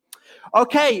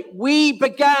Okay, we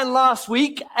began last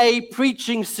week a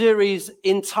preaching series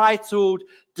entitled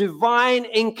Divine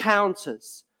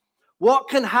Encounters. What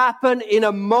can happen in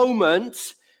a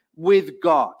moment with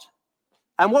God?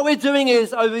 And what we're doing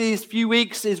is, over these few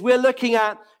weeks, is we're looking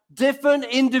at different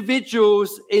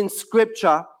individuals in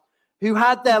Scripture who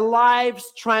had their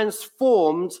lives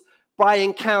transformed by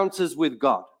encounters with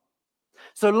God.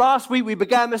 So last week we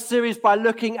began the series by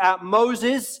looking at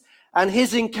Moses and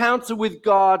his encounter with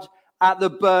God at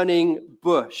the burning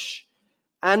bush.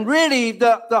 And really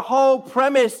the whole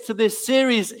premise to this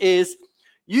series is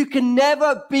you can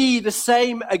never be the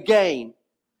same again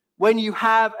when you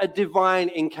have a divine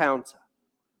encounter.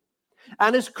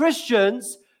 And as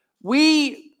Christians,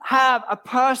 we have a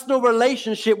personal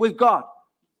relationship with God.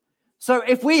 So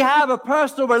if we have a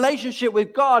personal relationship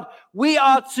with God, we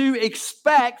are to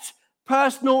expect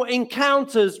personal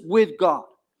encounters with God.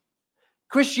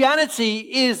 Christianity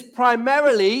is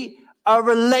primarily a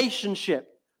relationship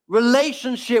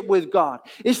with God.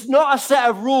 It's not a set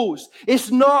of rules. It's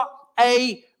not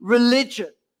a religion.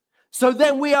 So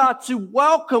then we are to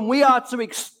welcome, we are to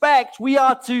expect, we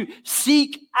are to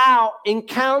seek out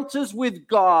encounters with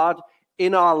God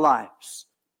in our lives.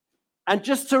 And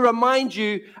just to remind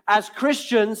you, as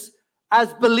Christians,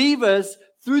 as believers,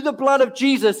 through the blood of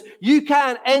Jesus, you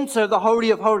can enter the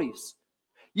Holy of Holies.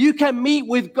 You can meet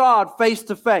with God face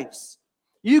to face.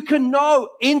 You can know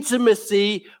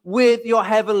intimacy with your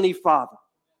Heavenly Father.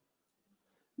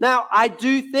 Now, I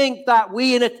do think that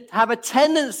we have a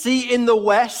tendency in the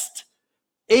West,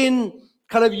 in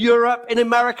kind of Europe, in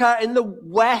America, in the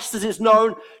West as it's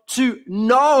known, to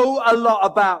know a lot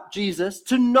about Jesus,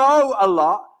 to know a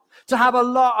lot, to have a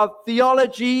lot of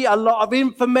theology, a lot of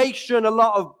information, a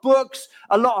lot of books,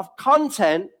 a lot of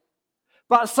content,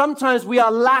 but sometimes we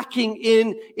are lacking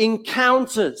in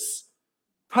encounters,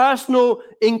 personal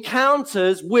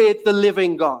encounters with the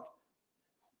living God.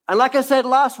 And like I said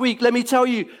last week, let me tell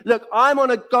you, look, I'm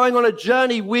going on a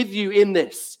journey with you in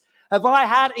this. Have I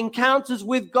had encounters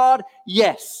with God?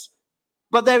 Yes.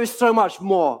 But there is so much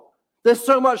more. There's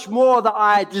so much more that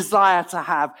I desire to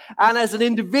have. And as an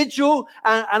individual,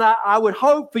 and I would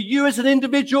hope for you as an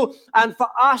individual and for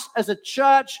us as a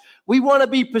church, we want to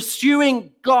be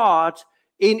pursuing God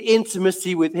in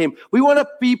intimacy with Him. We want to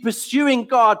be pursuing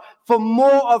God for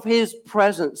more of His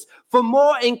presence, for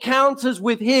more encounters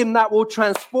with Him that will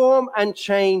transform and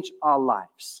change our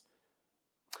lives.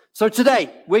 So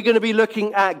today, we're going to be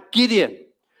looking at Gideon.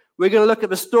 We're going to look at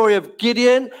the story of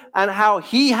Gideon and how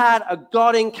he had a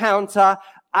God encounter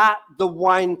at the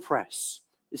winepress.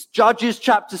 It's Judges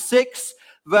chapter 6,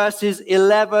 verses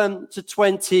 11 to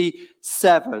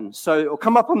 27. So it will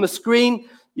come up on the screen.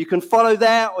 You can follow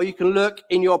there, or you can look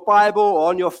in your Bible or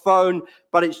on your phone.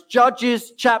 But it's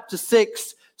Judges chapter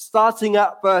 6, starting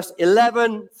at verse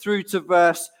 11 through to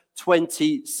verse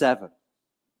 27.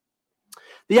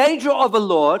 The angel of the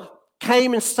Lord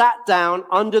came and sat down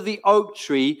under the oak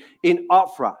tree in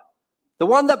Ophrah, the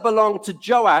one that belonged to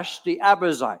Joash the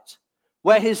Abiezrite,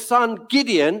 where his son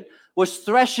Gideon was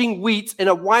threshing wheat in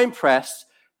a winepress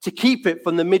to keep it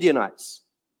from the Midianites.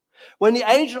 When the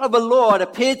angel of the Lord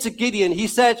appeared to Gideon, he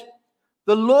said,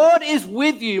 "The Lord is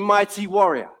with you, mighty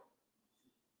warrior."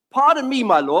 "Pardon me,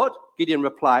 my Lord," Gideon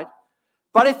replied,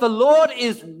 "but if the Lord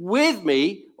is with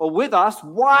me or with us,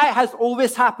 why has all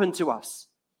this happened to us?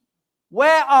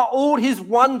 Where are all his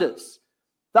wonders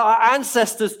that our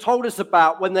ancestors told us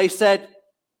about when they said,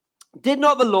 'Did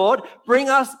not the Lord bring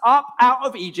us up out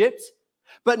of Egypt?'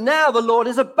 But now the Lord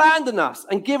has abandoned us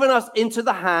and given us into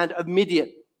the hand of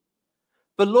Midian."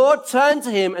 The Lord turned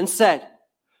to him and said,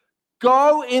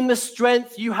 "Go in the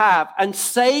strength you have and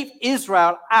save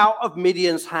Israel out of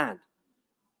Midian's hand.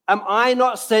 Am I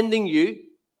not sending you?"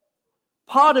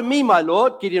 "Pardon me, my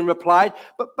Lord," Gideon replied,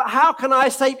 but how can I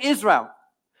save Israel?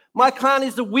 My clan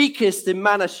is the weakest in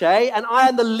Manasseh, and I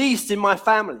am the least in my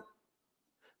family."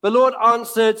 The Lord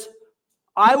answered,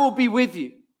 "I will be with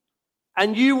you,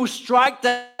 and you will strike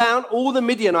down all the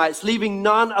Midianites, leaving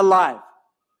none alive."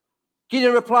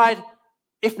 Gideon replied,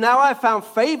 "If now I have found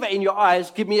favor in your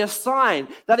eyes, give me a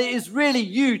sign that it is really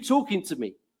you talking to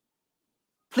me.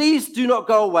 Please do not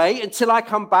go away until I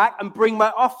come back and bring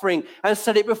my offering and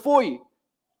set it before you."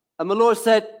 And the Lord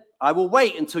said, "I will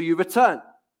wait until you return."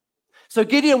 So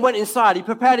Gideon went inside. He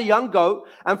prepared a young goat,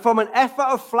 and from an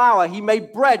ephah of flour, he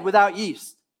made bread without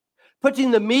yeast.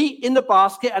 Putting the meat in the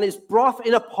basket and its broth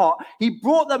in a pot, he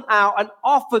brought them out and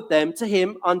offered them to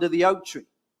him under the oak tree.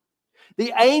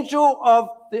 The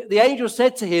angel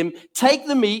said to him, "Take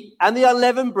the meat and the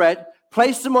unleavened bread,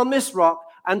 place them on this rock,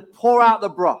 and pour out the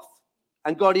broth."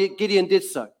 And Gideon did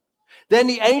so. Then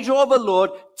the angel of the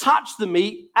Lord touched the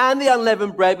meat and the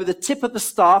unleavened bread with the tip of the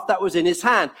staff that was in his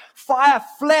hand. Fire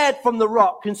flared from the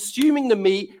rock, consuming the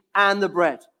meat and the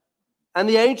bread. And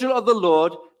the angel of the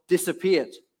Lord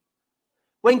disappeared.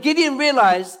 When Gideon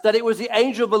realized that it was the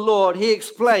angel of the Lord, he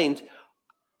explained,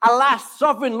 "Alas,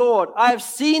 sovereign Lord, I have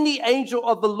seen the angel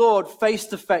of the Lord face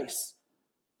to face."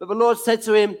 But the Lord said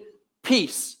to him,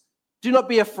 "Peace, do not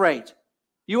be afraid.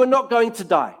 You are not going to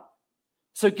die."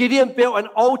 So Gideon built an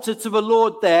altar to the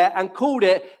Lord there and called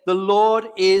it, "The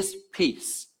Lord is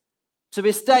Peace." To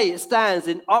this day it stands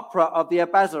in Opera of the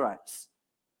Abazarites.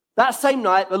 That same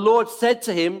night the Lord said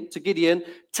to him, to Gideon,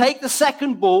 "Take the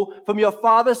second bull from your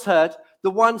father's herd, the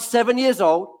one 7 years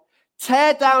old,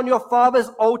 tear down your father's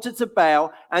altar to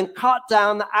Baal and cut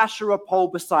down the Asherah pole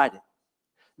beside it.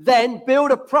 Then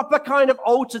build a proper kind of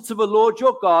altar to the Lord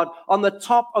your God on the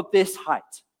top of this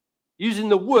height, using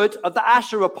the wood of the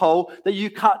Asherah pole that you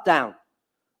cut down.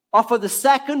 Offer the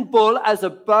second bull as a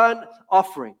burnt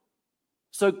offering."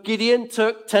 So Gideon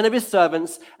took 10 of his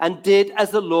servants and did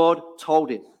as the Lord told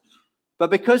him. But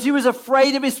because he was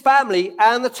afraid of his family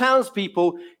and the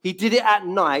townspeople, he did it at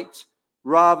night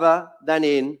rather than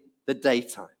in the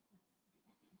daytime.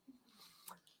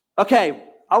 Okay,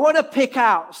 I want to pick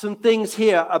out some things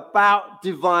here about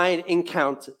divine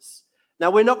encounters. Now,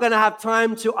 we're not going to have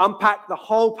time to unpack the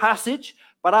whole passage,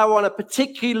 but I want to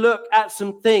particularly look at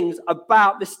some things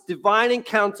about this divine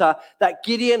encounter that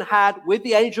Gideon had with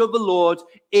the angel of the Lord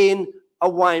in a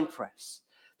winepress.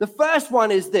 The first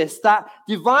one is this, that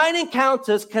divine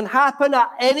encounters can happen at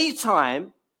any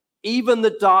time, even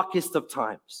the darkest of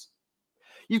times.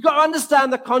 You've got to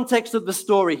understand the context of the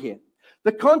story here.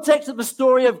 The context of the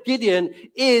story of Gideon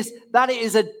is that it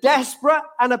is a desperate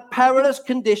and a perilous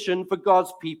condition for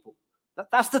God's people.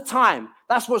 That's the time.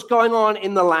 That's what's going on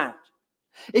in the land.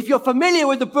 If you're familiar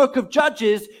with the book of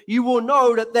Judges, you will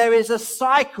know that there is a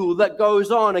cycle that goes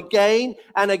on again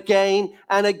and again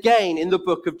and again in the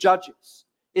book of Judges.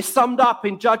 It's summed up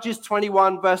in Judges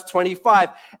 21, verse 25.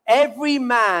 Every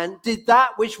man did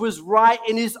that which was right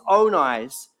in his own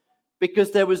eyes,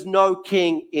 because there was no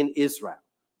king in Israel.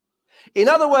 In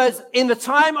other words, in the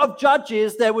time of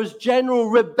Judges, there was general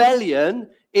rebellion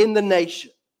in the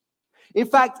nation. In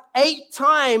fact, 8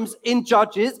 times in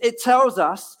Judges, it tells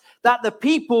us that the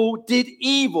people did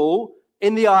evil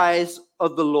in the eyes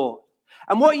of the Lord.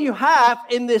 And what you have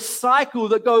in this cycle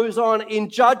that goes on in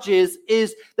Judges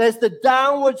is there's the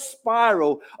downward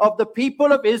spiral of the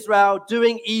people of Israel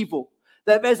doing evil.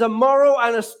 That there's a moral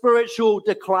and a spiritual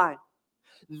decline.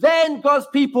 Then God's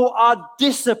people are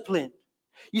disciplined.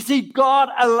 You see, God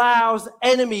allows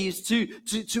enemies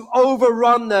to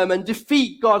overrun them and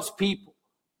defeat God's people.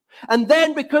 And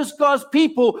then because God's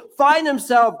people find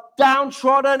themselves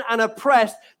downtrodden and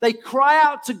oppressed, they cry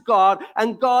out to God,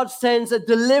 and God sends a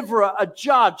deliverer, a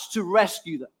judge, to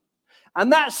rescue them.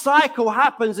 And that cycle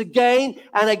happens again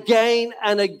and again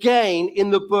and again in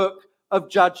the book of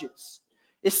Judges.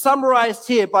 It's summarized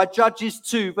here by Judges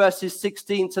 2, verses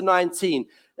 16 to 19.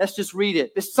 Let's just read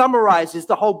it. This summarizes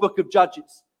the whole book of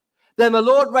Judges. Then the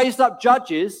Lord raised up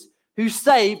judges who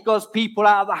saved God's people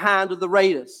out of the hand of the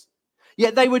raiders.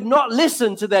 Yet they would not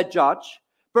listen to their judge,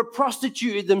 but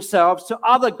prostituted themselves to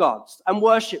other gods and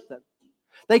worshipped them.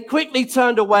 They quickly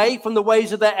turned away from the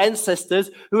ways of their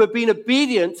ancestors who had been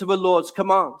obedient to the Lord's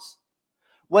commands.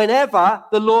 Whenever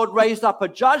the Lord raised up a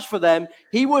judge for them,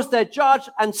 he was their judge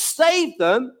and saved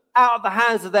them out of the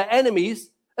hands of their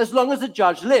enemies as long as the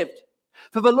judge lived.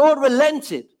 For the Lord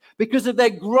relented because of their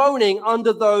groaning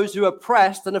under those who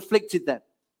oppressed and afflicted them.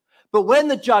 But when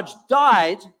the judge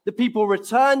died, the people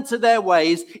returned to their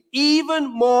ways,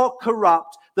 even more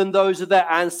corrupt than those of their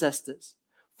ancestors,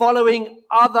 following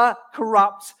other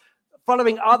corrupt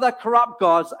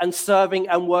gods and serving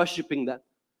and worshiping them.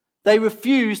 They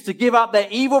refused to give up their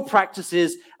evil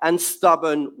practices and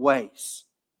stubborn ways.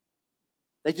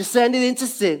 They descended into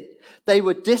sin. They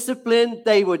were disciplined,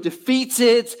 they were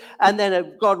defeated, and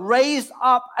then God raised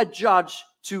up a judge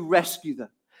to rescue them.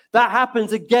 That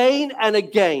happens again and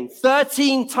again,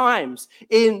 13 times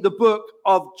in the book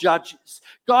of Judges.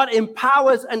 God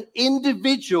empowers an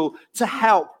individual to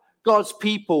help God's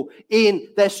people in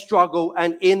their struggle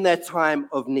and in their time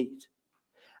of need.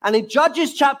 And in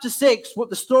Judges chapter 6, what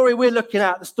the story we're looking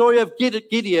at, the story of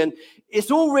Gideon, it's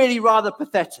all really rather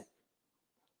pathetic.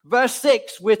 Verse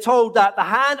 6, we're told that the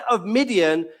hand of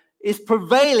Midian is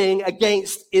prevailing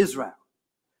against Israel.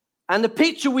 And the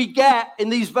picture we get in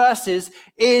these verses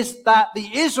is that the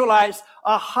Israelites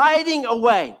are hiding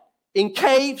away in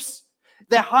caves.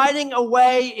 They're hiding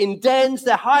away in dens.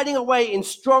 They're hiding away in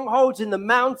strongholds in the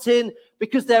mountain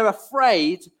because they're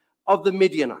afraid of the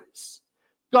Midianites.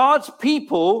 God's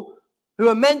people who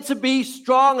are meant to be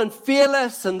strong and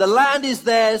fearless and the land is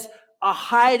theirs, are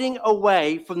hiding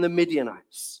away from the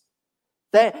Midianites.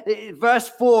 Verse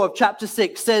 4 of chapter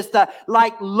 6 says that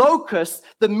like locusts,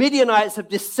 the Midianites have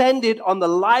descended on the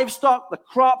livestock, the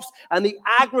crops, and the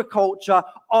agriculture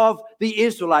of the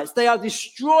Israelites. They are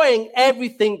destroying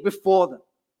everything before them.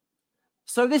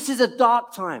 So this is a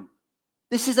dark time.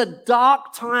 This is a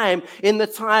dark time in the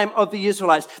time of the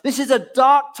Israelites. This is a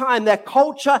dark time. Their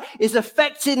culture is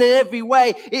affected in every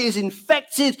way. It is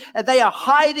infected. They are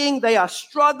hiding. They are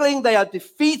struggling. They are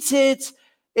defeated.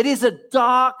 It is a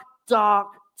dark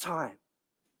time.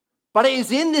 But it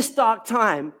is in this dark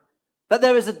time that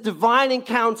there is a divine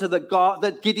encounter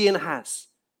that Gideon has.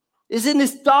 It is in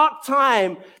this dark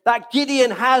time that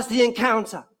Gideon has the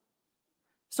encounter.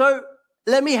 So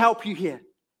let me help you here.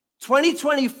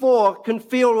 2024 can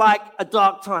feel like a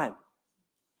dark time.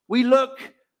 We look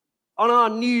on our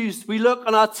news, we look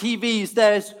on our TVs,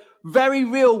 there's very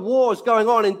real wars going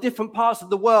on in different parts of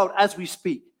the world as we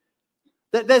speak.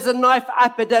 There's a knife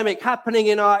epidemic happening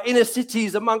in our inner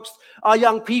cities amongst our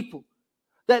young people.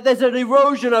 There's an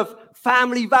erosion of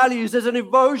family values. There's an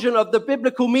erosion of the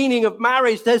biblical meaning of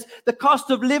marriage. There's the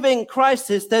cost of living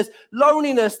crisis. There's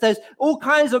loneliness. There's all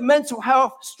kinds of mental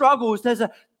health struggles. There's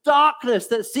a darkness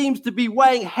that seems to be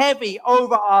weighing heavy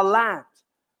over our land.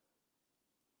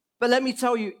 But let me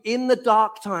tell you, in the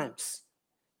dark times,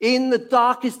 in the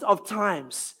darkest of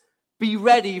times, be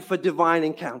ready for divine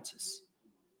encounters.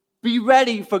 Be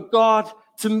ready for God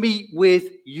to meet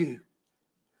with you.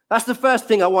 That's the first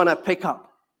thing I want to pick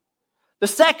up. The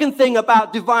second thing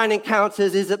about divine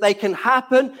encounters is that they can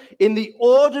happen in the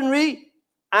ordinary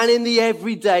and in the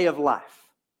everyday of life.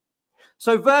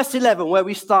 So verse 11, where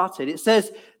we started, it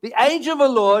says, the angel of the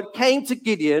Lord came to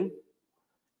Gideon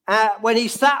when he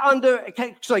sat under,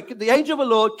 the angel of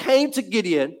the Lord came to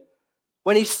Gideon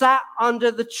when he sat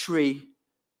under the tree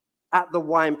at the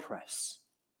winepress.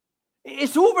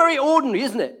 It's all very ordinary,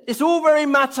 isn't it? It's all very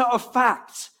matter of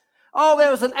fact. Oh,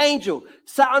 there was an angel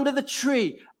sat under the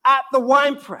tree at the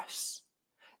winepress.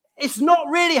 It's not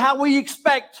really how we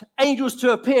expect angels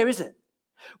to appear, is it?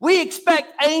 We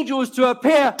expect angels to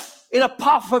appear in a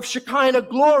puff of Shekinah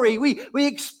glory. We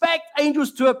expect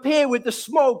angels to appear with the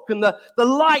smoke and the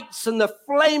lights and the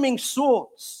flaming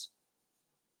swords.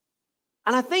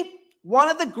 And I think one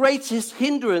of the greatest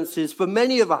hindrances for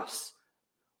many of us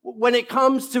when it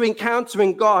comes to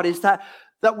encountering God is that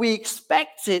we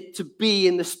expect it to be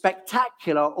in the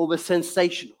spectacular or the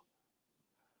sensational.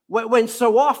 When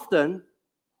so often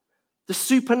the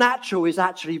supernatural is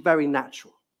actually very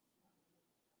natural.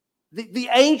 The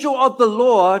angel of the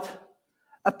Lord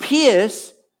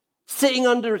appears sitting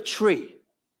under a tree.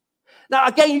 Now,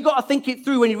 again, you've got to think it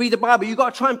through when you read the Bible. You've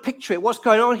got to try and picture it, what's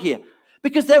going on here.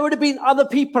 Because there would have been other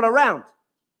people around.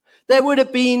 There would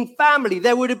have been family.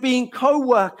 There would have been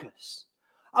co-workers.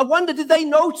 I wonder, did they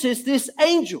notice this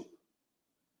angel?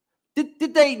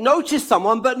 Did they notice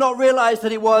someone but not realize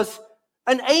that it was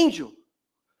an angel?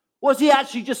 Was he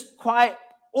actually just quite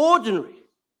ordinary?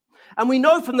 And we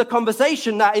know from the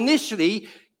conversation that initially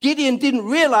Gideon didn't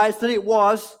realize that it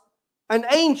was an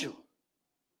angel.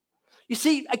 You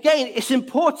see, again, it's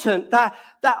important that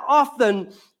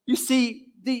often, you see,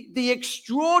 the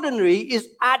extraordinary is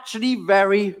actually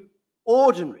very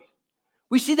ordinary.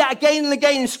 We see that again and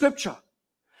again in Scripture.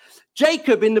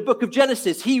 Jacob in the book of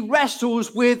Genesis, he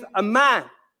wrestles with a man.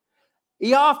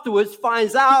 He afterwards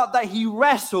finds out that he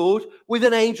wrestled with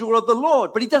an angel of the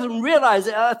Lord, but he doesn't realize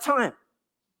it at the time.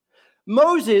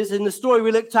 Moses, in the story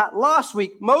we looked at last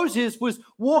week, Moses was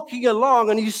walking along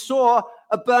and he saw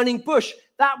a burning bush.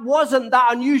 That wasn't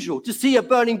that unusual to see a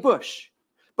burning bush.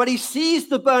 But he sees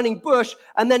the burning bush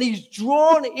and then he's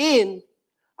drawn in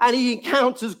and he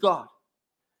encounters God.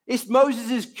 It's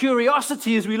Moses'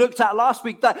 curiosity, as we looked at last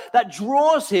week, that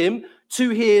draws him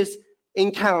to his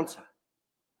encounter.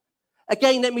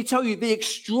 Again, let me tell you, the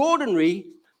extraordinary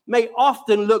may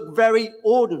often look very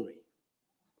ordinary.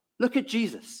 Look at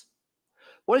Jesus.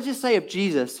 What does it say of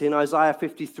Jesus in Isaiah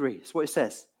 53? It's what it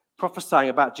says, prophesying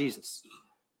about Jesus.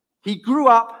 He grew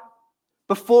up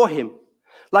before him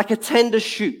like a tender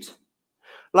shoot,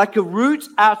 like a root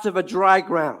out of a dry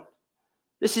ground.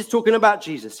 This is talking about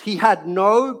Jesus. He had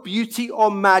no beauty or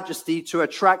majesty to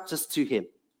attract us to him.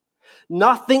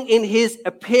 Nothing in his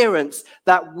appearance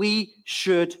that we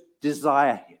should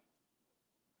desire him.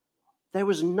 There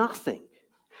was nothing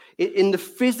in the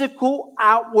physical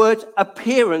outward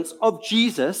appearance of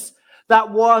Jesus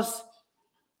that was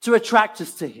to attract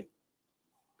us to him.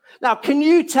 Now, can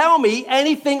you tell me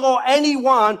anything or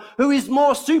anyone who is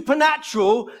more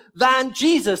supernatural than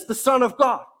Jesus, the Son of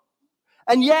God?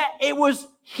 And yet it was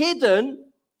hidden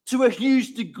to a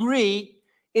huge degree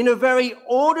in a very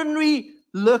ordinary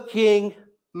looking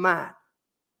man.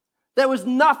 There was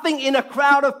nothing in a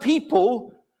crowd of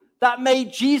people that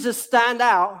made Jesus stand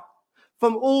out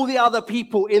from all the other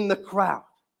people in the crowd.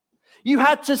 You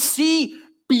had to see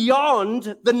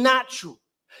beyond the natural.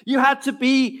 You had to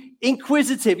be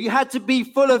inquisitive. You had to be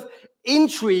full of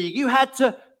intrigue. You had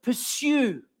to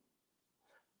pursue.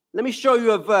 Let me show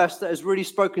you a verse that has really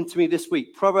spoken to me this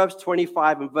week. Proverbs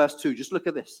 25 and verse 2. Just look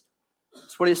at this.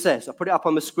 That's what it says. I'll put it up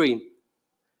on the screen.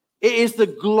 It is the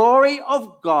glory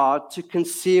of God to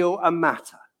conceal a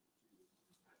matter.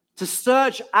 To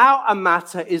search out a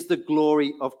matter is the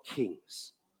glory of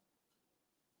kings.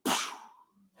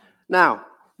 Now,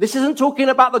 this isn't talking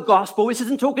about the gospel. This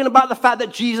isn't talking about the fact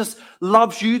that Jesus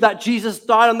loves you, that Jesus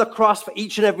died on the cross for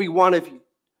each and every one of you.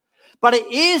 But it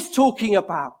is talking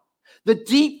about the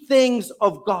deep things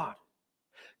of God.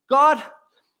 God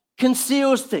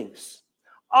conceals things.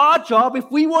 Our job,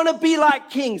 if we want to be like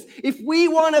kings, if we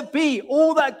want to be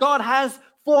all that God has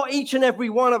for each and every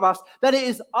one of us, that it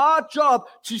is our job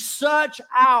to search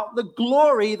out the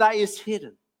glory that is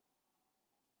hidden.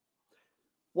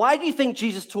 Why do you think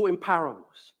Jesus taught in parables?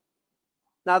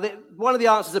 Now, one of the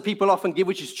answers that people often give,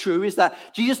 which is true, is that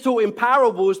Jesus taught in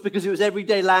parables because it was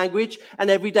everyday language and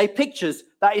everyday pictures.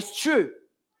 That is true.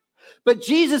 But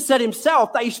Jesus said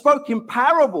himself that he spoke in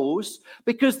parables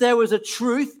because there was a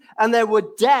truth and there were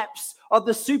depths of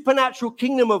the supernatural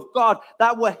kingdom of God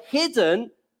that were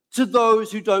hidden to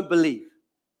those who don't believe.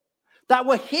 That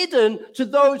were hidden to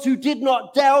those who did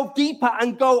not delve deeper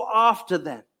and go after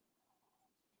them.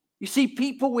 You see,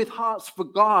 people with hearts for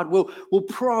God will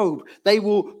probe, they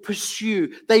will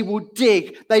pursue, they will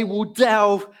dig, they will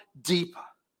delve deeper.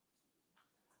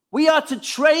 We are to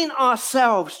train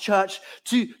ourselves, church,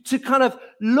 to kind of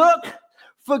look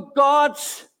for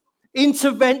God's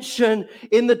intervention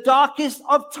in the darkest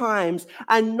of times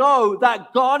and know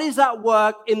that God is at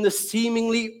work in the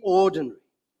seemingly ordinary.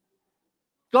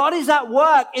 God is at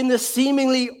work in the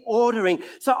seemingly ordinary.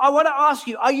 So I want to ask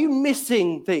you, are you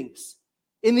missing things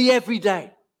in the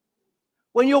everyday?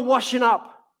 When you're washing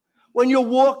up, when you're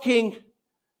walking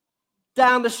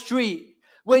down the street,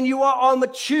 when you are on the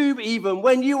tube even,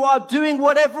 when you are doing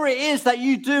whatever it is that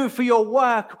you do for your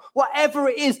work, whatever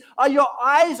it is, are your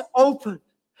eyes open?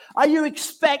 Are you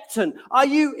expectant? Are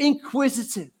you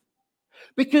inquisitive?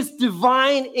 Because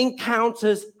divine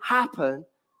encounters happen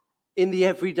in the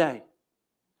everyday.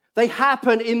 They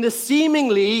happen in the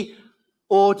seemingly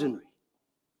ordinary.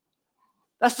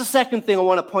 That's the second thing I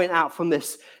want to point out from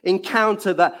this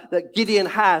encounter that Gideon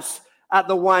has at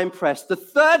the winepress. The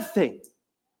third thing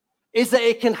is that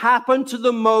it can happen to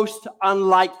the most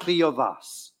unlikely of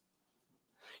us.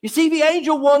 You see, the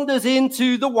angel wanders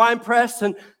into the winepress,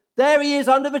 and there he is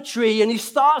under the tree, and he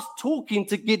starts talking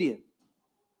to Gideon.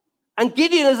 And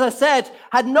Gideon, as I said,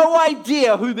 had no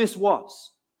idea who this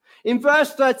was. In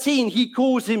verse 13, he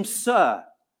calls him Sir.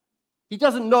 He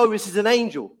doesn't know this is an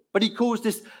angel, but he calls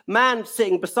this man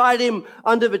sitting beside him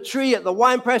under the tree at the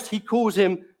winepress, he calls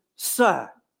him Sir.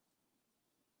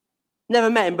 Never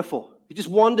met him before. He just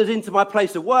wandered into my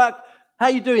place of work. How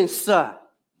you doing, sir?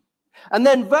 And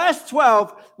then verse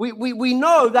 12, we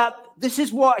know that this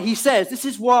is what he says. This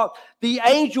is what the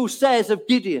angel says of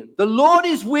Gideon. The Lord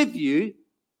is with you,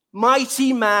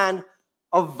 mighty man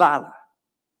of valor.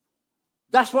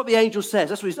 That's what the angel says.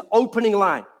 That's what his opening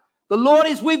line. The Lord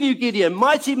is with you, Gideon,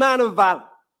 mighty man of valor.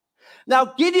 Now,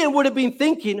 Gideon would have been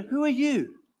thinking, who are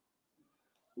you?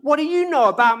 What do you know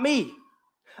about me?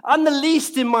 I'm the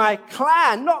least in my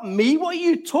clan, not me. What are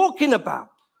you talking about?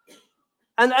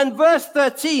 And verse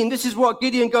 13, this is what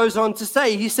Gideon goes on to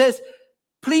say. He says,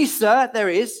 please, sir, there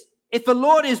is, if the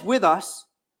Lord is with us,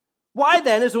 why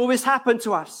then has all this happened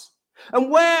to us?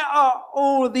 And where are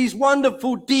all of these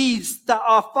wonderful deeds that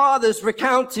our fathers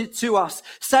recounted to us,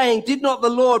 saying, did not the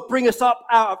Lord bring us up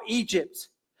out of Egypt?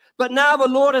 But now the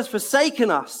Lord has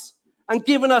forsaken us and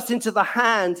given us into the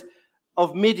hand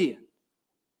of Midian.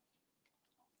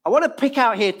 I want to pick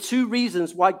out here two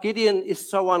reasons why Gideon is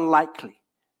so unlikely.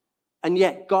 And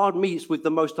yet God meets with the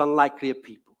most unlikely of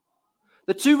people.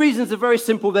 The two reasons are very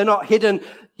simple. They're not hidden.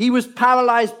 He was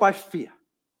paralyzed by fear.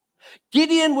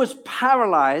 Gideon was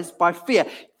paralyzed by fear.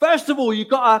 First of all, you've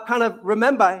got to kind of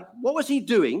remember, what was he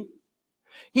doing?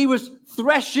 He was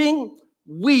threshing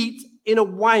wheat in a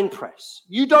wine press.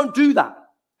 You don't do that.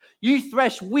 You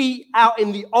thresh wheat out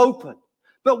in the open.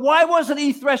 But why wasn't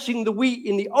he threshing the wheat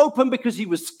in the open? Because he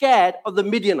was scared of the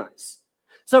Midianites.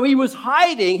 So he was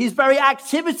hiding. His very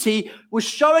activity was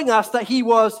showing us that he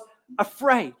was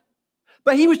afraid.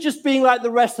 But he was just being like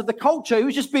the rest of the culture. He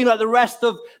was just being like the rest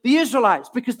of the Israelites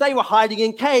because they were hiding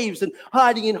in caves and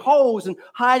hiding in holes and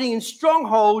hiding in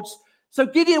strongholds. So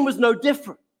Gideon was no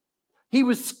different. He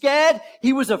was scared.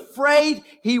 He was afraid.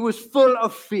 He was full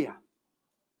of fear.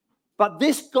 But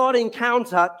this God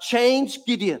encounter changed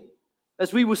Gideon,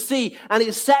 as we will see, and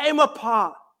it set him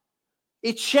apart.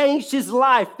 It changed his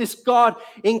life, this God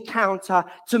encounter,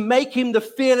 to make him the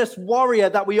fearless warrior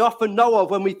that we often know of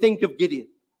when we think of Gideon.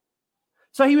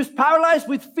 So he was paralyzed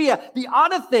with fear. The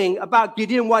other thing about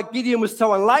Gideon, why Gideon was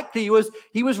so unlikely, was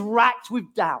he was racked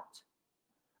with doubt.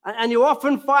 And you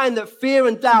often find that fear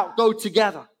and doubt go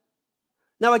together.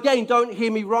 Now, again, don't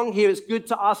hear me wrong here. It's good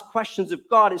to ask questions of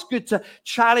God. It's good to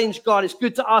challenge God. It's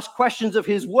good to ask questions of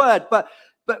his word. But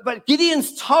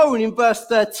Gideon's tone in verse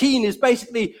 13 is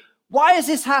basically, why has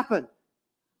this happened?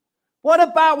 What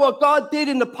about what God did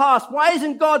in the past? Why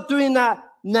isn't God doing that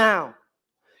now?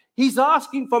 He's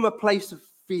asking from a place of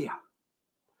fear.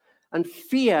 And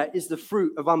fear is the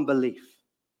fruit of unbelief.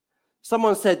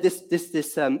 Someone said this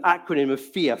acronym of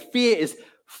fear. Fear is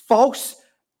false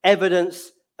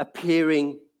evidence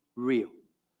appearing real.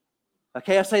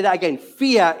 Okay, I'll say that again.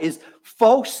 Fear is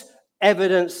false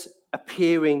evidence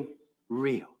appearing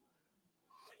real.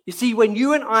 You see, when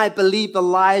you and I believe the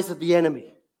lies of the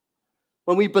enemy,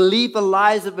 when we believe the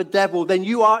lies of the devil, then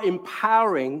you are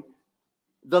empowering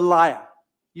the liar.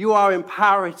 You are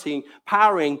empowering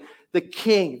the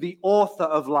king, the author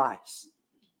of lies.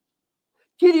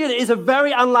 Gideon is a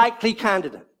very unlikely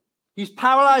candidate. He's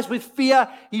paralyzed with fear.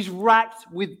 He's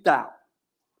racked with doubt.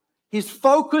 His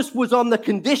focus was on the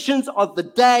conditions of the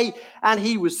day, and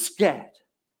he was scared.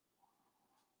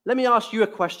 Let me ask you a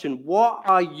question. What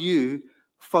are you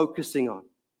focusing on?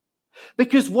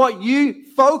 Because what you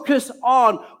focus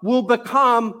on will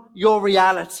become your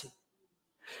reality.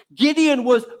 Gideon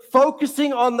was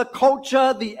focusing on the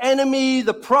culture, the enemy,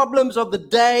 the problems of the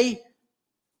day.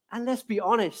 And let's be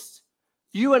honest,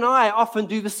 you and I often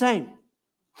do the same.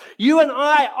 You and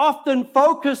I often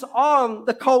focus on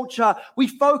the culture. We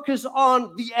focus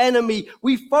on the enemy.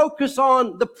 We focus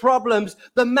on the problems,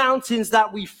 the mountains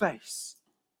that we face.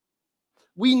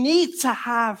 We need to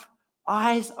have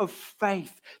eyes of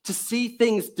faith to see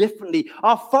things differently.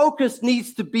 Our focus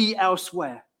needs to be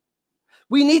elsewhere.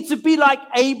 We need to be like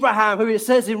Abraham, who it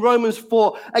says in Romans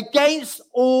 4, against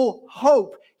all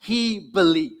hope, he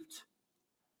believed.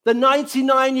 The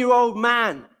 99-year-old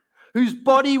man whose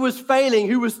body was failing,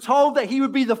 who was told that he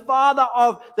would be the father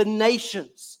of the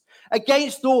nations.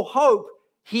 Against all hope,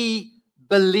 he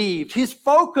believed. His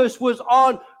focus was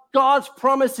on God's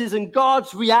promises and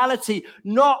God's reality,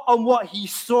 not on what he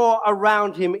saw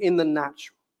around him in the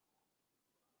natural.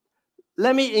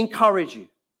 Let me encourage you.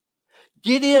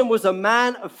 Gideon was a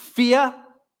man of fear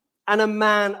and a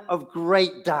man of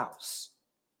great doubts.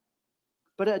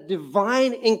 But a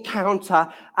divine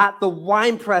encounter at the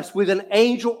winepress with an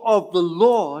angel of the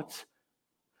Lord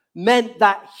meant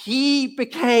that he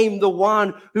became the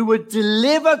one who would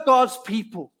deliver God's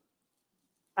people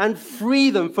and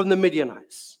free them from the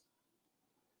Midianites.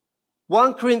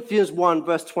 1 Corinthians 1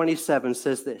 verse 27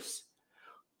 says this: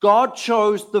 God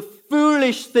chose the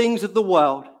foolish things of the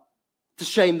world to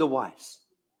shame the wise.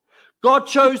 God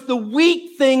chose the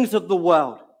weak things of the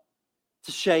world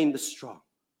to shame the strong.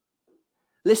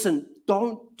 Listen,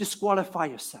 don't disqualify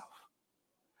yourself.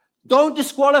 Don't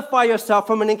disqualify yourself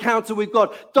from an encounter with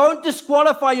God. Don't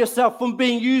disqualify yourself from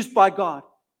being used by God.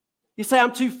 You say,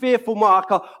 I'm too fearful, Mark.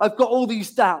 I've got all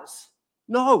these doubts.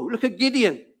 No, look at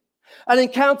Gideon. An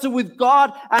encounter with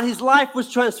God, and his life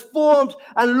was transformed,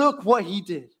 and look what he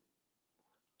did.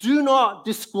 Do not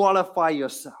disqualify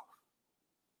yourself.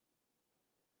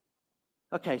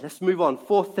 Okay, let's move on.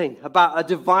 Fourth thing about a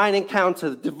divine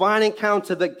encounter, the divine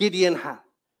encounter that Gideon had.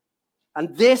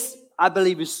 And this, I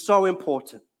believe, is so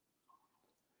important.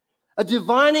 A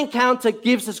divine encounter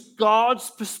gives us God's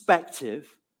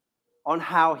perspective on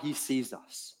how he sees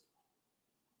us.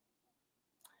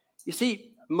 You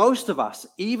see, most of us,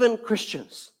 even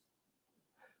Christians,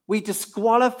 we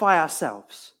disqualify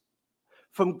ourselves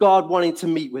from God wanting to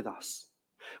meet with us.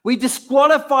 We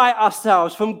disqualify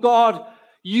ourselves from God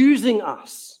using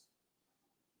us.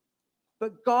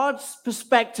 But God's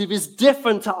perspective is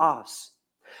different to ours.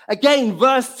 Again,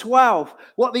 verse 12,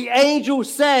 what the angel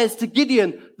says to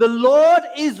Gideon, the Lord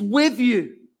is with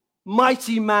you,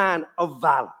 mighty man of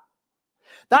valor.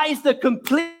 That is the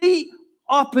complete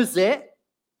opposite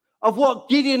of what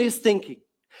Gideon is thinking.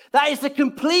 That is the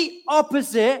complete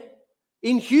opposite,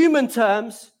 in human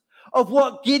terms, of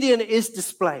what Gideon is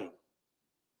displaying.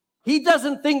 He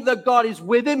doesn't think that God is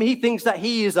with him. He thinks that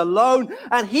he is alone.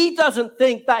 And he doesn't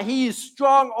think that he is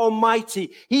strong or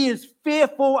mighty. He is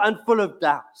fearful and full of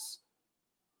doubts.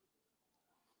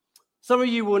 Some of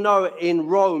you will know in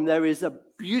Rome there is a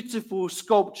beautiful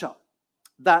sculpture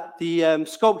that the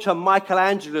sculptor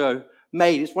Michelangelo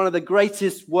made. It's one of the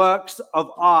greatest works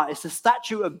of art. It's a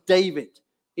statue of David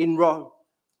in Rome.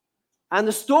 And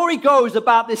the story goes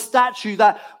about this statue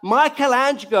that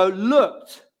Michelangelo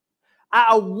looked at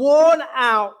a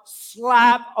worn-out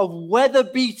slab of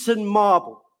weather-beaten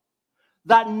marble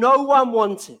that no one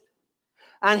wanted.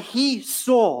 And he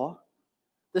saw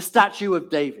the statue of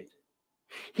David.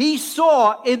 He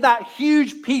saw in that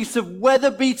huge piece of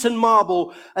weather-beaten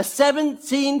marble a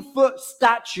 17-foot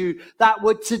statue that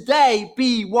would today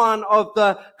be one of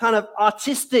the kind of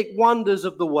artistic wonders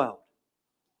of the world.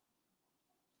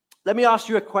 Let me ask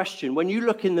you a question. When you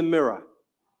look in the mirror,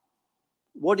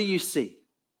 what do you see?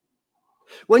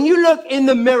 When you look in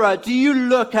the mirror, do you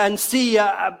look and see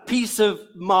a piece of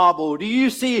marble? Do you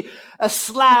see a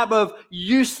slab of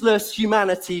useless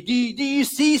humanity? Do you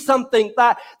see something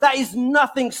that is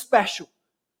nothing special,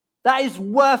 that is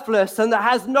worthless and that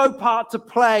has no part to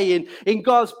play in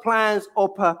God's plans or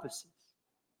purposes?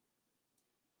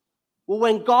 Well,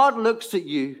 when God looks at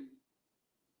you,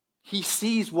 he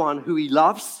sees one who he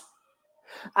loves,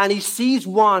 and he sees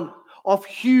one of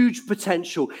huge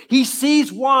potential. He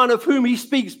sees one of whom he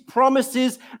speaks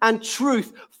promises and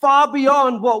truth far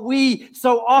beyond what we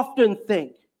so often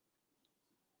think.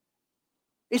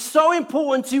 It's so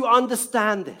important to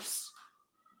understand this.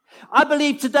 I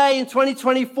believe today in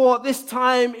 2024, at this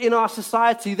time in our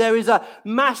society, there is a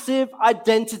massive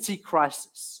identity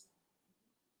crisis.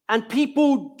 And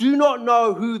people do not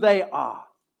know who they are.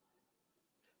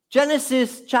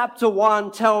 Genesis chapter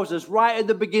 1 tells us right at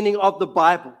the beginning of the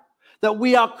Bible that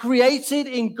we are created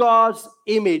in God's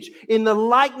image, in the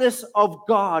likeness of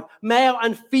God, male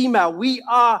and female. We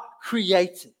are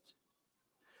created.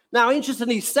 Now,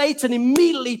 interestingly, Satan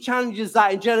immediately challenges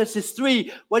that in Genesis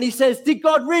 3 when he says, did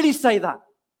God really say that?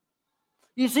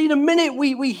 You see, the minute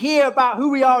we hear about who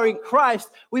we are in Christ,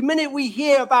 the minute we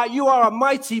hear about you are a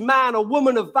mighty man or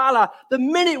woman of valor, the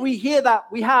minute we hear that,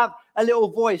 we have a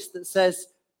little voice that says,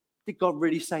 did God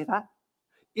really say that?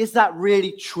 Is that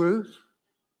really true?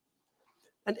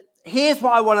 And here's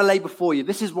what I want to lay before you.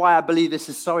 This is why I believe this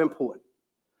is so important.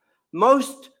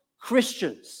 Most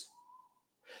Christians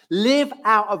live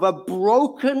out of a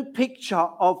broken picture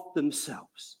of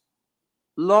themselves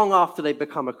long after they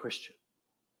become a Christian.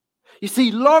 You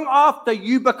see, long after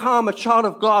you become a child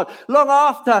of God, long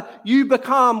after you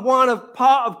become part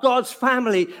of God's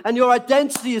family and your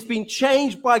identity has been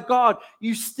changed by God,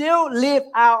 you still live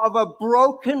out of a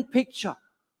broken picture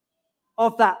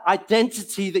of that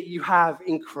identity that you have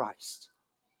in Christ.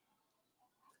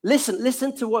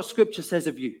 Listen to what Scripture says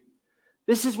of you.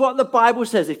 This is what the Bible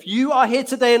says. If you are here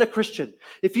today and a Christian,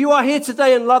 if you are here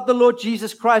today and love the Lord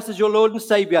Jesus Christ as your Lord and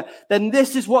Savior, then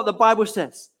this is what the Bible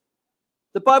says.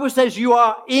 The Bible says you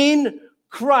are in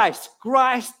Christ.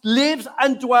 Christ lives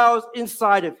and dwells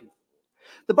inside of you.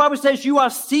 The Bible says you are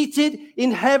seated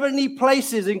in heavenly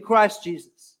places in Christ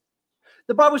Jesus.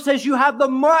 The Bible says you have the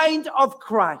mind of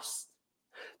Christ.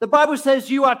 The Bible says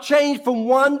you are changed from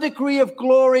one degree of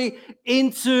glory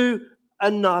into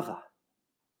another.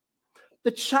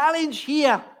 The challenge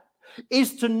here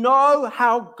is to know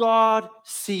how God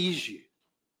sees you.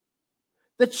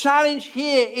 The challenge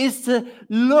here is to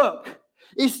look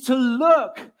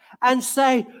and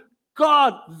say,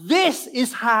 God, this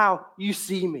is how you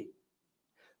see me.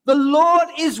 The Lord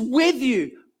is with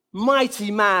you,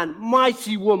 mighty man,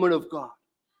 mighty woman of God.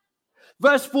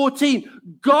 Verse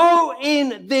 14, go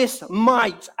in this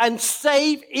might and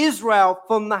save Israel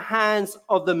from the hands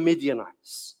of the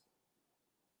Midianites.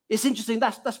 It's interesting.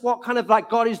 That's what kind of like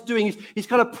God is doing. He's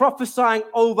kind of prophesying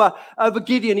over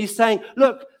Gideon. He's saying,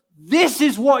 look, this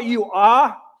is what you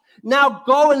are. Now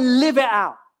go and live it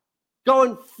out. Go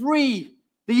and free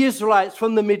the Israelites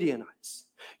from the Midianites.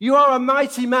 You are a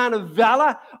mighty man of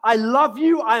valor. I love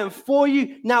you. I am for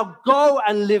you. Now go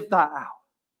and live that out.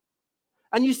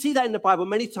 And you see that in the Bible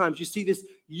many times. You see this,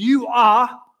 you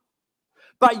are,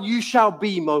 but you shall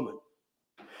be moment.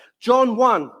 John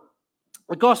 1,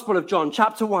 the Gospel of John,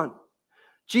 chapter 1.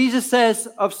 Jesus says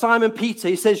of Simon Peter,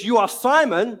 he says, you are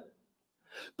Simon,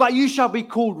 but you shall be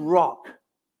called Rock.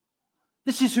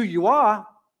 This is who you are,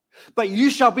 but you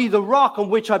shall be the rock on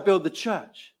which I build the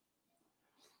church.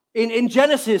 In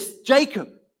Genesis, Jacob,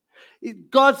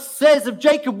 God says of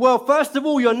Jacob, well, first of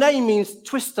all, your name means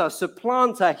twister,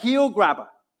 supplanter, heel grabber.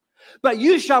 But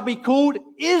you shall be called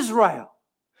Israel.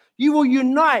 You will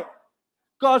unite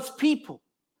God's people.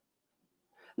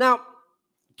 Now,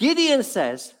 Gideon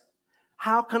says,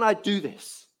 how can I do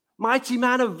this? Mighty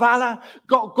man of valor,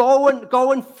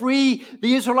 go and free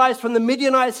the Israelites from the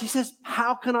Midianites. He says,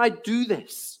 how can I do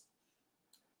this?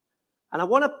 And I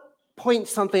want to point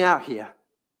something out here.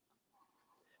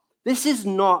 This is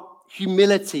not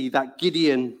humility that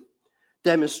Gideon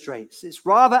demonstrates. It's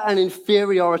rather an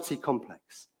inferiority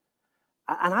complex.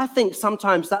 And I think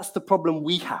sometimes that's the problem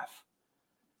we have.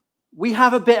 We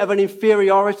have a bit of an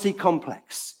inferiority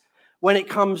complex when it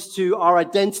comes to our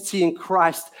identity in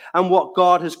Christ and what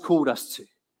God has called us to.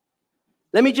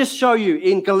 Let me just show you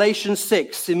in Galatians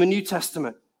 6 in the New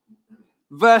Testament,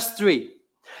 verse 3.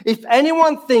 If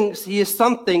anyone thinks he is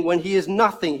something when he is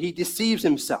nothing, he deceives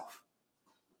himself.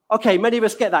 Okay, many of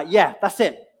us get that. Yeah, that's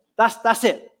it. That's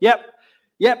it. Yep,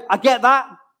 I get that.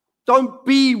 Don't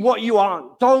be what you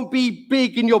aren't. Don't be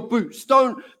big in your boots.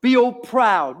 Don't be all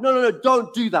proud. No,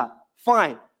 don't do that.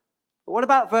 Fine. But what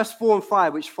about verse 4 and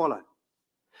 5, which follow?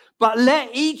 But let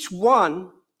each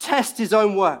one test his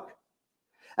own work,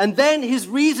 and then his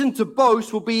reason to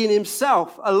boast will be in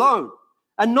himself alone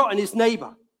and not in his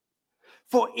neighbor.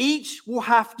 For each will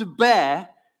have to bear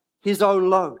his own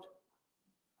load.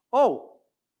 Oh,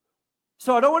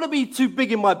 so I don't want to be too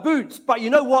big in my boots, but you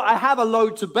know what? I have a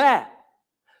load to bear.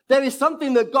 There is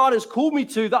something that God has called me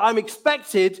to that I'm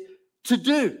expected to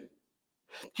do.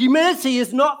 Humility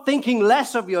is not thinking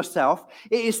less of yourself.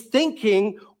 It is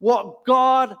thinking what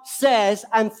God says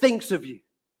and thinks of you.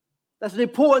 That's an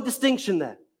important distinction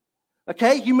there.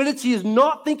 Okay? Humility is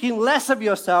not thinking less of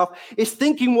yourself. It's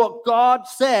thinking what God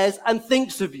says and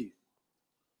thinks of you.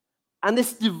 And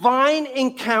this divine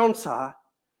encounter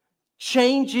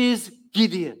changes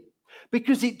Gideon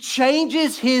because it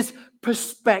changes his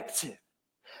perspective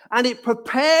and it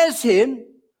prepares him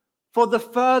for the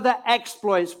further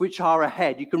exploits which are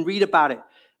ahead. You can read about it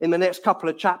in the next couple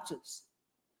of chapters.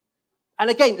 And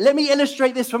again, let me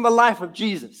illustrate this from the life of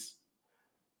Jesus.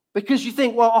 Because you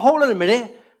think, well, hold on a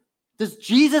minute. Does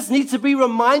Jesus need to be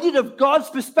reminded of God's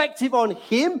perspective on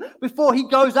him before he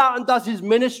goes out and does his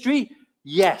ministry?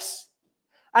 Yes.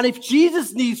 And if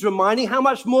Jesus needs reminding, how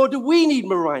much more do we need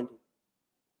reminding?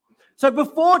 So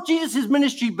before Jesus'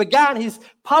 ministry began, his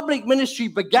public ministry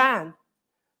began,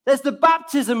 there's the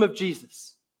baptism of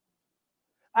Jesus.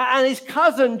 And his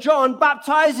cousin John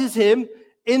baptizes him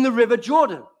in the River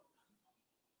Jordan.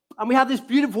 And we have this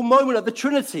beautiful moment of the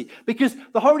Trinity because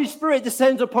the Holy Spirit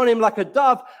descends upon him like a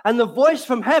dove, and the voice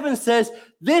from heaven says,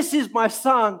 "This is my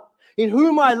Son, in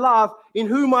whom I love, in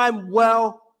whom I'm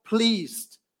well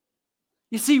pleased."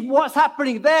 You see, what's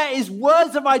happening there is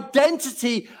words of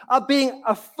identity are being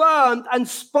affirmed and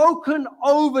spoken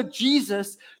over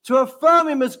Jesus to affirm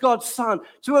him as God's Son,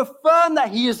 to affirm that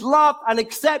he is loved and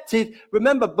accepted.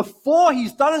 Remember, before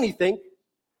he's done anything,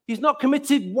 he's not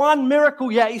committed one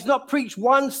miracle yet. He's not preached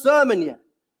one sermon yet.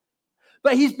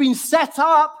 But he's been set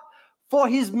up for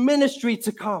his ministry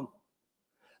to come.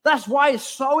 That's why it's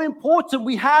so important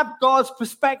we have God's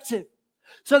perspective,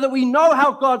 so that we know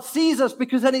how God sees us,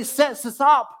 because then it sets us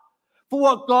up for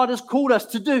what God has called us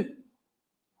to do.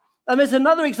 And there's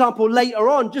another example later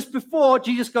on, just before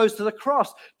Jesus goes to the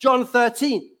cross, John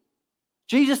 13.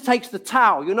 Jesus takes the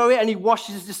towel, you know it, and he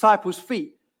washes his disciples'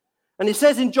 feet. And it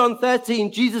says in John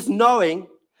 13, Jesus, knowing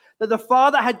that the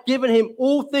Father had given him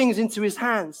all things into his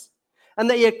hands, and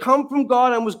that he had come from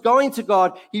God and was going to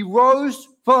God, he rose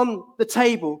from the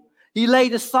table. He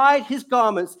laid aside his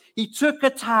garments. He took a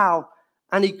towel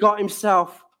and he got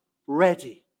himself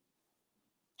ready.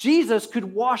 Jesus could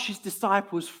wash his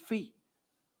disciples' feet.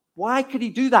 Why could he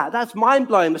do that? That's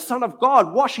mind-blowing. The Son of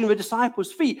God washing the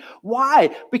disciples' feet.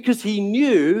 Why? Because he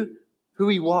knew who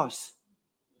he was.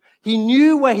 He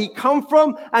knew where he come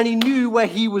from, and he knew where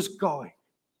he was going.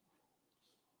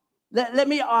 Let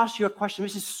me ask you a question.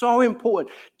 This is so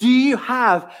important. Do you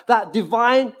have that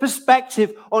divine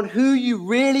perspective on who you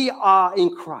really are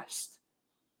in Christ?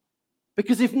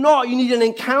 Because if not, you need an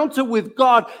encounter with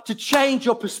God to change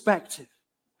your perspective.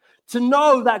 To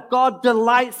know that God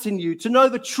delights in you, to know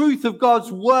the truth of God's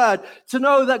word, to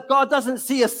know that God doesn't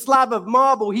see a slab of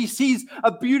marble, he sees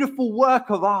a beautiful work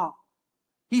of art.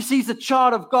 He sees a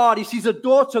child of God, he sees a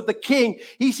daughter of the King,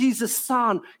 he sees a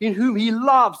son in whom he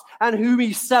loves and whom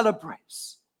he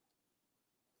celebrates.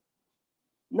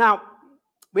 Now,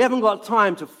 we haven't got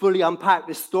time to fully unpack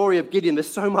this story of Gideon.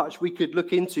 There's so much we could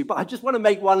look into, but I just want to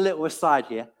make one little aside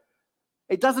here.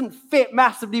 It doesn't fit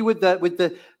massively with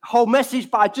the whole message,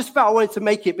 but I just felt I wanted to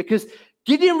make it because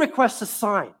Gideon requests a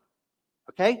sign,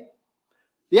 okay?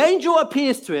 The angel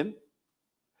appears to him,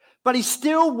 but he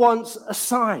still wants a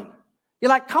sign. You're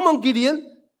like, come on,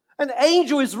 Gideon. An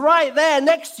angel is right there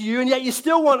next to you, and yet you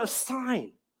still want a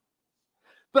sign.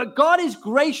 But God is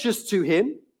gracious to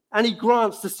him, and he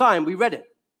grants the sign. We read it.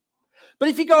 But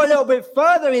if you go a little bit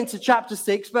further into chapter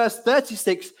 6, verse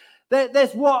 36,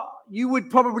 there's what you would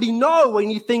probably know when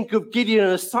you think of Gideon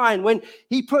and a sign, when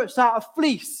he puts out a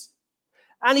fleece.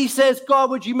 And he says, God,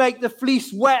 would you make the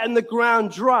fleece wet and the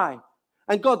ground dry?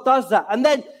 And God does that. And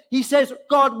then he says,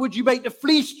 God, would you make the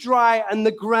fleece dry and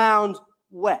the ground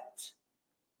wet?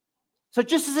 So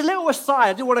just as a little aside,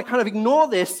 I didn't want to kind of ignore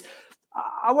this.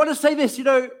 I want to say this,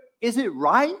 is it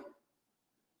right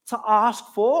to ask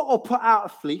for or put out a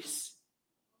fleece?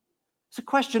 It's a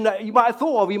question that you might have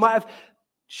thought of. You might have,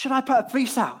 should I put a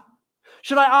fleece out?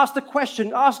 Should I ask the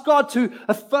question, ask God to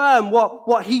affirm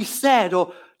what he said,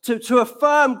 or to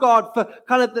affirm God for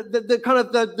kind of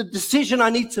the decision I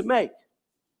need to make?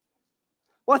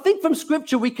 Well, I think from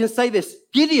Scripture we can say this.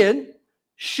 Gideon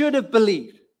should have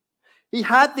believed. He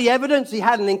had the evidence. He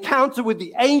had an encounter with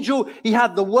the angel. He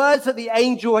had the words that the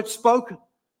angel had spoken.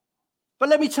 But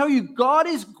let me tell you, God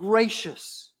is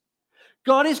gracious.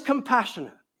 God is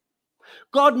compassionate.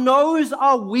 God knows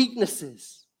our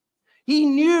weaknesses. He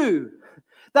knew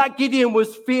that Gideon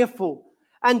was fearful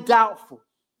and doubtful.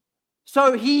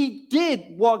 So he did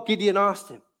what Gideon asked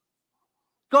him.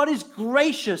 God is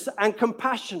gracious and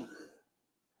compassionate.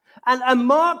 And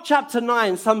Mark chapter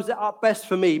 9 sums it up best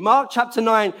for me. Mark chapter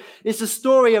 9 is the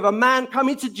story of a man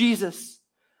coming to Jesus,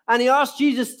 and he asked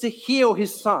Jesus to heal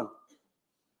his son.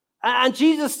 And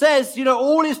Jesus says,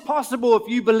 all is possible if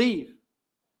you believe.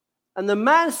 And the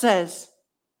man says,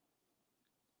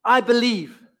 I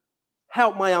believe,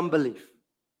 help my unbelief.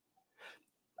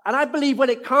 And I believe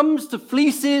when it comes to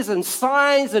fleeces and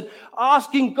signs and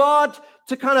asking God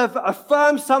to kind of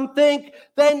affirm something,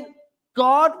 then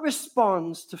God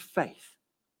responds to faith.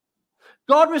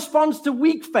 God responds to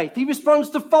weak faith. He responds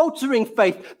to faltering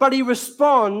faith, but he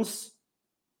responds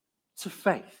to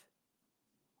faith.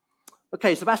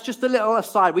 Okay, so that's just a little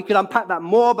aside. We could unpack that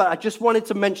more, but I just wanted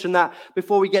to mention that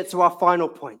before we get to our final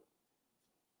point.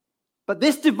 But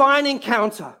this divine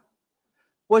encounter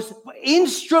was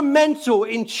instrumental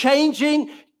in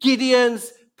changing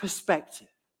Gideon's perspective.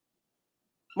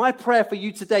 My prayer for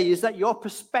you today is that your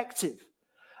perspective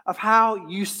of how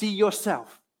you see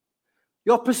yourself,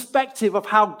 your perspective of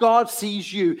how God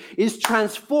sees you, is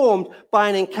transformed by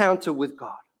an encounter with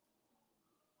God.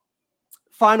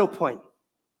 Final point.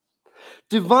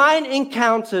 Divine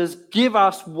encounters give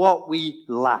us what we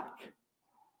lack.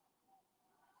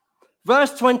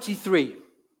 Verse 23.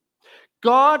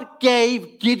 God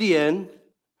gave Gideon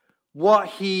what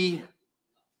he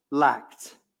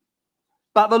lacked.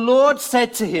 But the Lord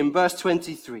said to him, verse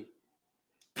 23,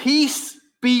 peace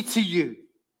be to you.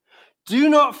 Do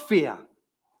not fear.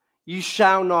 You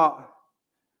shall not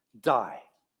die.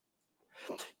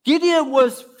 Gideon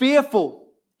was fearful.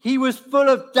 He was full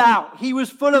of doubt. He was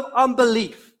full of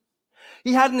unbelief.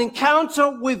 He had an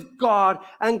encounter with God,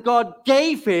 and God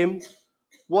gave him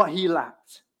what he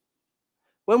lacked.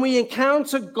 When we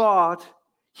encounter God,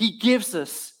 he gives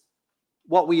us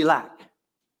what we lack.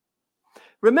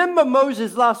 Remember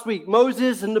Moses last week,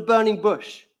 Moses and the burning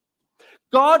bush.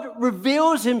 God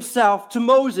reveals himself to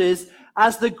Moses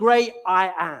as the great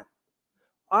I am.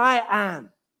 I am.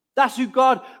 That's who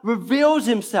God reveals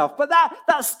himself. But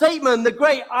that statement, the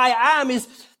great I am,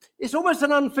 it's almost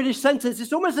an unfinished sentence.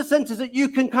 It's almost a sentence that you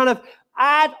can kind of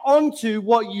add onto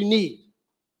what you need.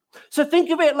 So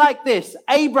think of it like this.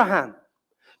 Abraham.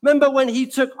 Remember when he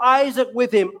took Isaac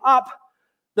with him up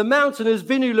the mountain, as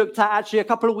Vinu looked at actually a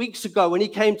couple of weeks ago when he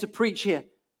came to preach here.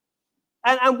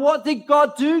 And what did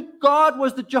God do? God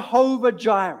was the Jehovah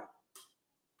Jireh.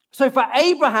 So for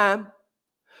Abraham,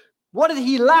 what did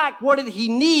he lack? What did he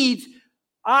need?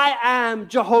 I am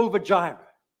Jehovah Jireh.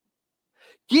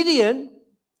 Gideon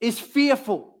is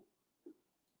fearful.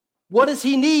 What does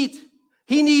he need?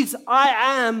 He needs I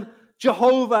am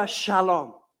Jehovah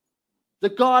Shalom, the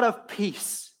God of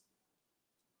peace.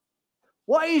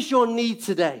 What is your need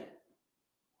today?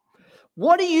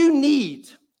 What do you need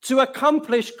to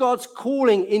accomplish God's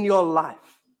calling in your life?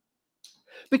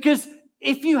 Because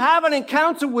if you have an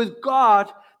encounter with God,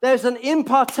 there's an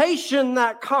impartation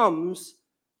that comes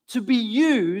to be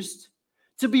used,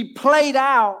 to be played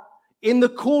out in the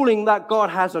calling that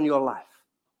God has on your life.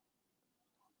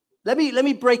 Let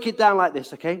me break it down like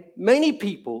this, okay? Many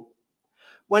people,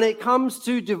 when it comes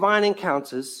to divine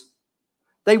encounters,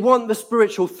 they want the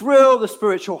spiritual thrill, the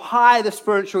spiritual high, the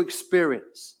spiritual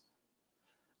experience.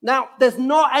 Now, there's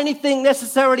not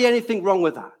necessarily anything wrong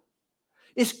with that.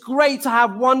 It's great to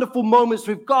have wonderful moments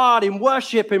with God in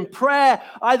worship, in prayer,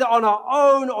 either on our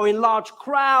own or in large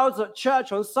crowds at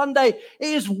church on Sunday. It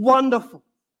is wonderful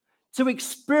to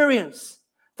experience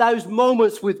those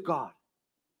moments with God.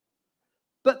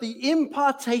 But the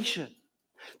impartation,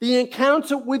 the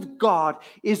encounter with God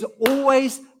is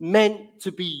always meant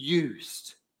to be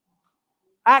used.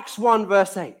 Acts 1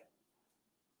 verse 8.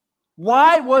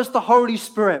 Why was the Holy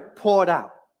Spirit poured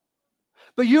out?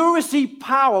 But you'll receive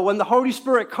power when the Holy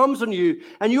Spirit comes on you,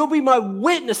 and you'll be my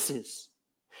witnesses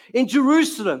in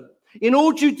Jerusalem, in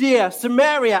all Judea,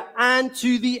 Samaria, and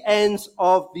to the ends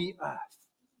of the earth.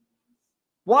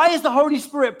 Why is the Holy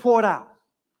Spirit poured out?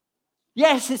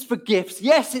 Yes, it's for gifts.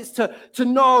 Yes, it's to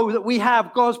know that we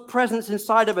have God's presence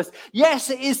inside of us. Yes,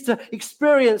 it is to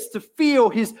experience, to feel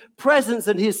his presence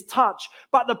and his touch.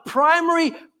 But the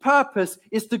primary purpose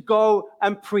is to go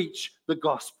and preach the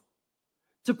gospel.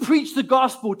 To preach the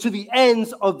gospel to the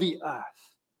ends of the earth.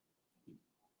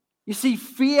 You see,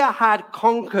 fear had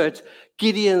conquered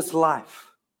Gideon's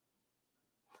life.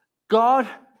 God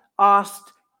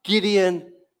asked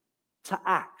Gideon to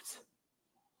act.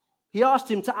 He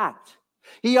asked him to act.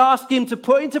 He asked him to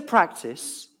put into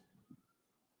practice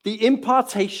the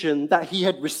impartation that he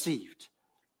had received.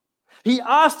 He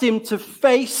asked him to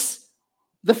face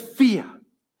the fear,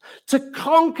 to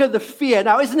conquer the fear.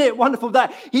 Now, isn't it wonderful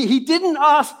that he didn't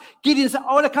ask Gideon,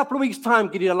 in a couple of weeks' time,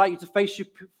 Gideon, I'd like you to face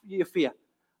your fear.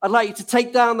 I'd like you to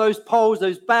take down those poles,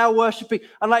 those Baal worshipping.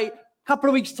 I'd like a couple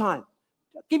of weeks' time.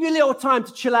 Give you a little time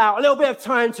to chill out, a little bit of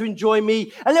time to enjoy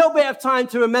me, a little bit of time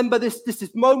to remember this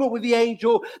moment with the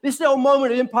angel, this little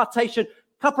moment of impartation.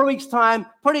 A couple of weeks' time,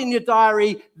 put it in your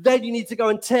diary, then you need to go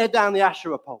and tear down the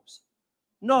Asherah poles.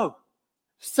 No,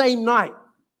 same night.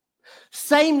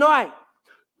 Same night.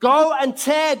 Go and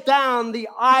tear down the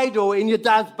idol in your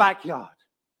dad's backyard.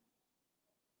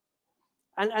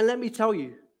 And let me tell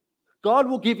you, God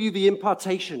will give you the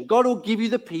impartation. God will give you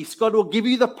the peace. God will give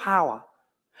you the power.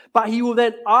 But he will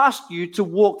then ask you to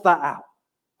walk that out.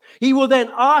 He will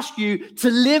then ask you to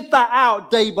live that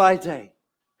out day by day.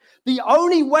 The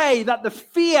only way that the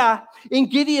fear in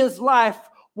Gideon's life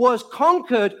was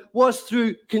conquered was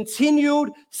through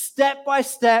continued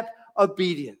step-by-step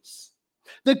obedience.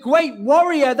 The great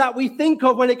warrior that we think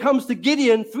of when it comes to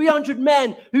Gideon, 300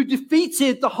 men who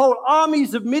defeated the whole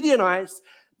armies of Midianites,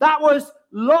 that was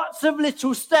lots of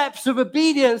little steps of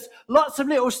obedience, lots of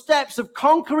little steps of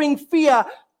conquering fear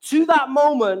to that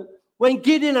moment when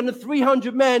Gideon and the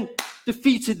 300 men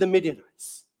defeated the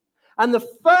Midianites. And the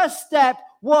first step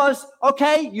was,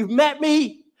 okay, you've met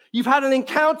me. You've had an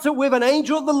encounter with an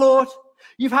angel of the Lord.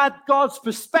 You've had God's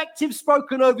perspective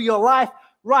spoken over your life.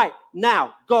 Right,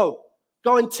 now, go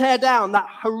and tear down that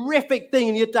horrific thing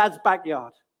in your dad's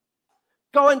backyard.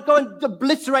 Go and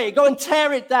obliterate it. Go and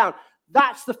tear it down.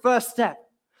 That's the first step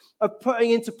of putting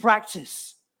into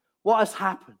practice what has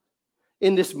happened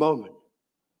in this moment.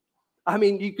 I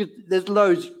mean, there's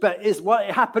loads, but it's what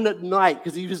happened at night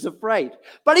because he was afraid.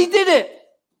 But he did it.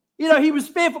 He was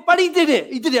fearful, but he did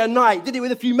it. He did it at night, did it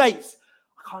with a few mates.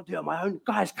 I can't do it on my own.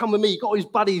 Guys, come with me. He got all his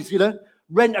buddies,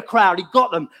 rent a crowd. He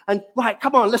got them. And right,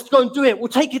 come on, let's go and do it. We'll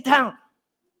take it down.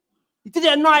 He did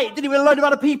it at night. He did it with a load of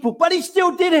other people, but he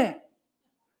still did it.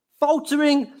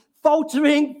 Faltering,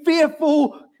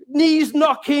 fearful, knees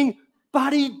knocking,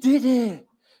 but he did it.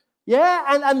 Yeah,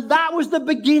 and that was the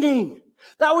beginning.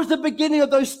 That was the beginning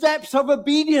of those steps of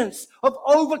obedience, of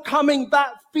overcoming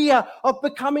that fear, of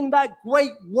becoming that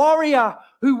great warrior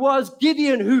who was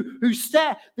Gideon, who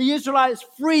set the Israelites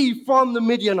free from the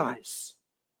Midianites.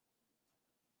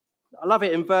 I love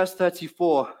it in verse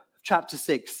 34, chapter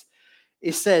 6.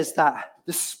 It says that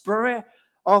the Spirit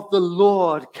of the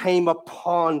Lord came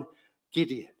upon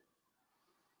Gideon.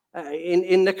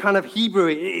 In the kind of Hebrew,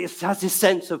 it has this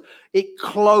sense of it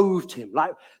clothed him,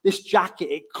 like this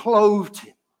jacket, it clothed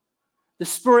him. The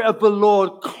Spirit of the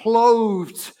Lord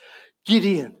clothed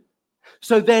Gideon.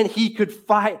 So then he could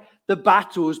fight the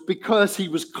battles because he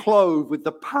was clothed with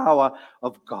the power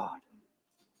of God.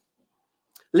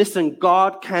 Listen,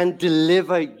 God can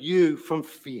deliver you from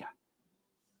fear.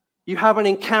 You have an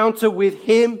encounter with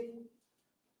him.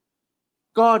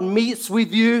 God meets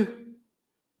with you.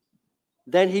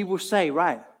 Then he will say,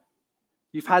 right,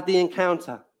 you've had the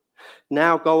encounter.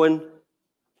 Now go and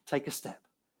take a step.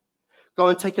 Go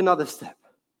and take another step.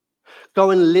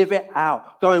 Go and live it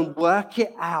out. Go and work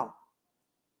it out.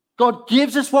 God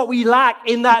gives us what we lack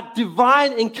in that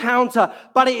divine encounter,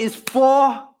 but it is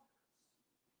for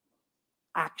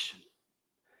action.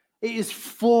 It is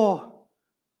for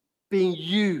being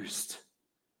used.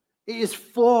 It is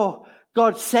for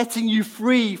God setting you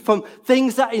free from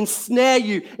things that ensnare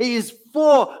you. It is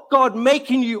for God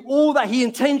making you all that he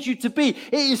intends you to be.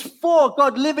 It is for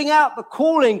God living out the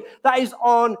calling that is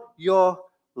on your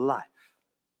life.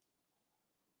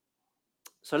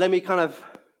 So let me kind of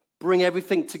bring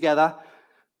everything together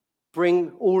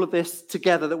bring all of this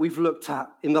together that we've looked at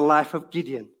in the life of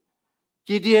Gideon.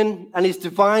 Gideon and his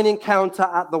divine encounter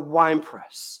at the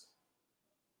winepress.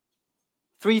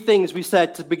 3 things we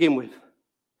said to begin with.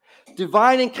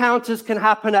 Divine encounters can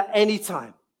happen at any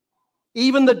time,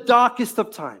 even the darkest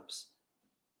of times.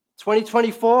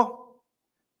 2024,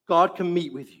 God can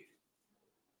meet with you.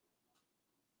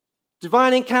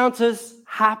 Divine encounters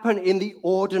happen in the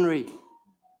ordinary,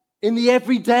 in the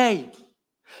everyday.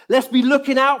 Let's be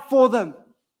looking out for them.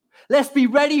 Let's be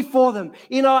ready for them.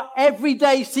 In our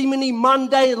everyday, seemingly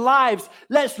mundane lives,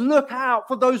 let's look out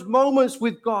for those moments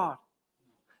with God.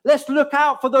 Let's look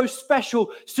out for those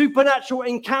special supernatural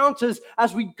encounters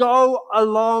as we go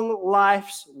along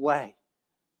life's way.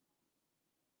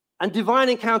 And divine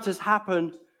encounters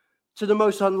happen to the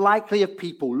most unlikely of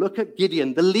people. Look at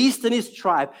Gideon, the least in his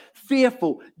tribe,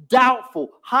 fearful, doubtful,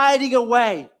 hiding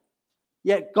away.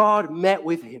 Yet God met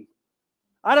with him.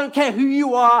 I don't care who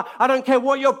you are. I don't care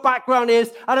what your background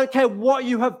is. I don't care what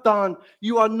you have done.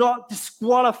 You are not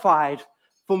disqualified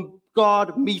from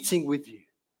God meeting with you.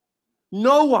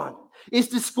 No one is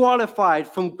disqualified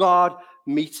from God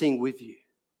meeting with you.